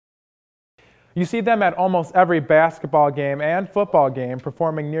You see them at almost every basketball game and football game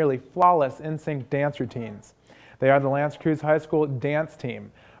performing nearly flawless in-sync dance routines. They are the Creuse High School dance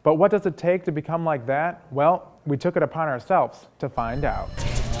team. But what does it take to become like that? Well, we took it upon ourselves to find out.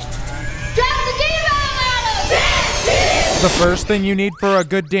 The first thing you need for a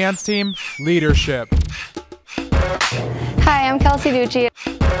good dance team? Leadership. Hi, I'm Kelsey Ducci,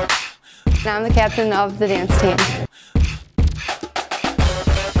 and I'm the captain of the dance team.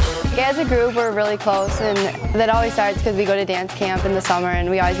 As a group, we're really close, and that always starts because we go to dance camp in the summer, and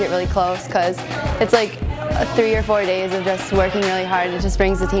we always get really close because it's like 3 or 4 days of just working really hard. It just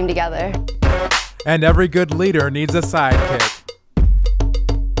brings the team together. And every good leader needs a sidekick.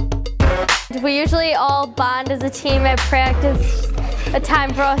 We usually all bond as a team at practice. A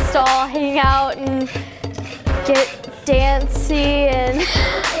time for us to all hang out and get dancey and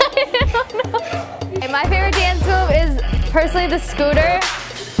I don't know. My favorite dance move is personally the scooter.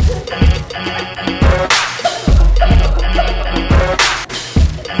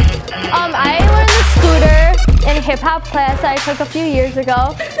 I learned the scooter in a hip hop class I took a few years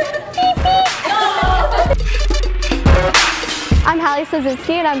ago. I'm Holly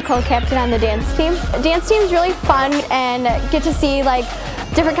Slazinski and I'm co-captain on the dance team. Dance team is really fun and get to see like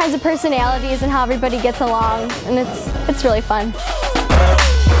different kinds of personalities and how everybody gets along, and it's really fun.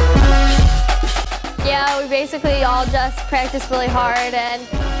 Yeah, we basically all just practice really hard and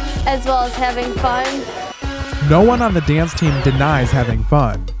as well as having fun. No one on the dance team denies having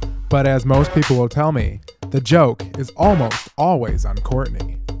fun, but as most people will tell me, the joke is almost always on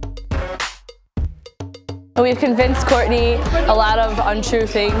Courtney. We've convinced Courtney a lot of untrue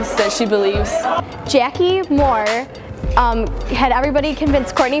things that she believes. Jackie Moore had everybody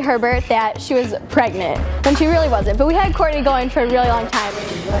convince Courtney Herbert that she was pregnant when she really wasn't, but we had Courtney going for a really long time.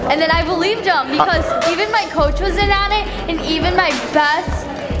 And then I believed him because even my coach was in on it, and even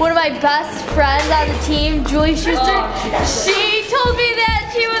one of my best friends on the team, Julie Schuster, she told me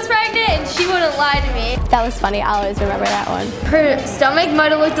that she was pregnant and she wouldn't lie to me. That was funny, I'll always remember that one. Her stomach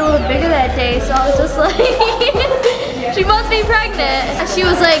might have looked a little bigger that day, so I was just like, she must be pregnant. And she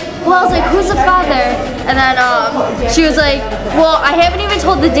was like, well, I was like, who's the father? And then she was like, well, I haven't even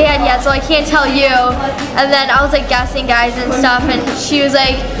told the dad yet, so I can't tell you. And then I was like guessing guys and stuff, and she was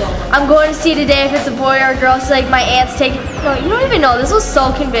like, I'm going to see today if it's a boy or a girl. So like my aunt's taking, no, you don't even know, this was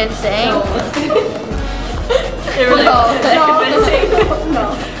so convincing. It really was convincing.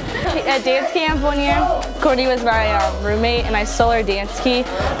 No. At dance camp one year, Courtney was my roommate, and I stole her dance key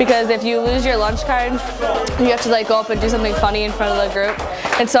because if you lose your lunch card, you have to like go up and do something funny in front of the group.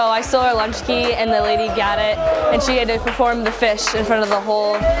 And so I stole her lunch key, and the lady got it, and she had to perform the fish in front of the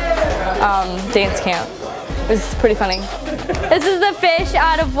whole dance camp. It was pretty funny. This is the fish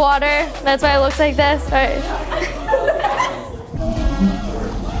out of water. That's why it looks like this. All right.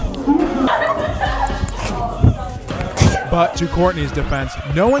 But to Courtney's defense,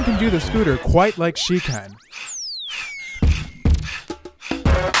 no one can do the scooter quite like she can.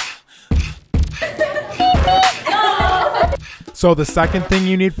 So the second thing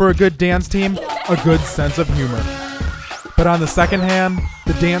you need for a good dance team, a good sense of humor. But on the second hand,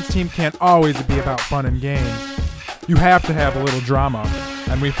 the dance team can't always be about fun and games. You have to have a little drama,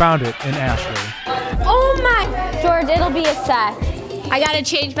 and we found it in Ashley. Oh my, George, it'll be a sec. I gotta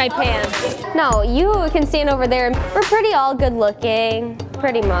change my pants. No, you can stand over there. We're pretty all good looking,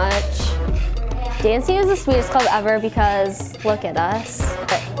 pretty much. Dancing is the sweetest club ever because look at us.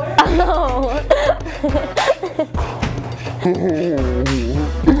 Oh.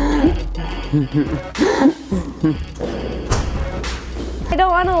 I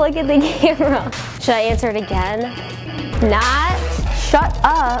don't want to look at the camera. Should I answer it again? Not. Shut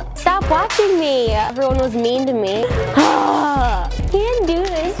up. Stop watching me. Everyone was mean to me. Can't do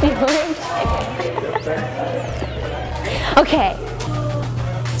this, George. Okay.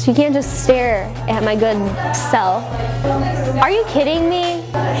 So you can't just stare at my good self. Are you kidding me?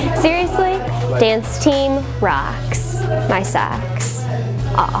 Seriously? Dance team rocks. My socks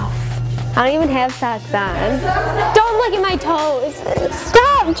off. I don't even have socks on. Don't look at my toes.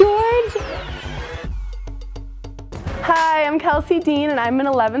 Stop, George. Hi, I'm Kelsey Dean and I'm in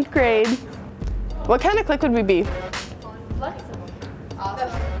 11th grade. What kind of clique would we be? Flexible.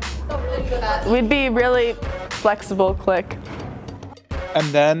 Awesome. We'd be really flexible clique. And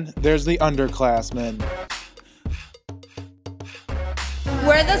then there's the underclassmen.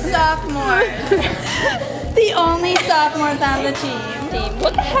 We're the sophomores. The only sophomores on the team.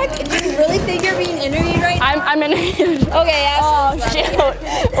 What the heck? Do you really think you're being interviewed right now? I'm interviewed. Okay, oh shoot.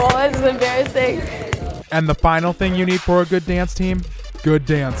 Well, this is embarrassing. And the final thing you need for a good dance team? Good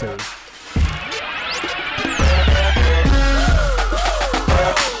dancers.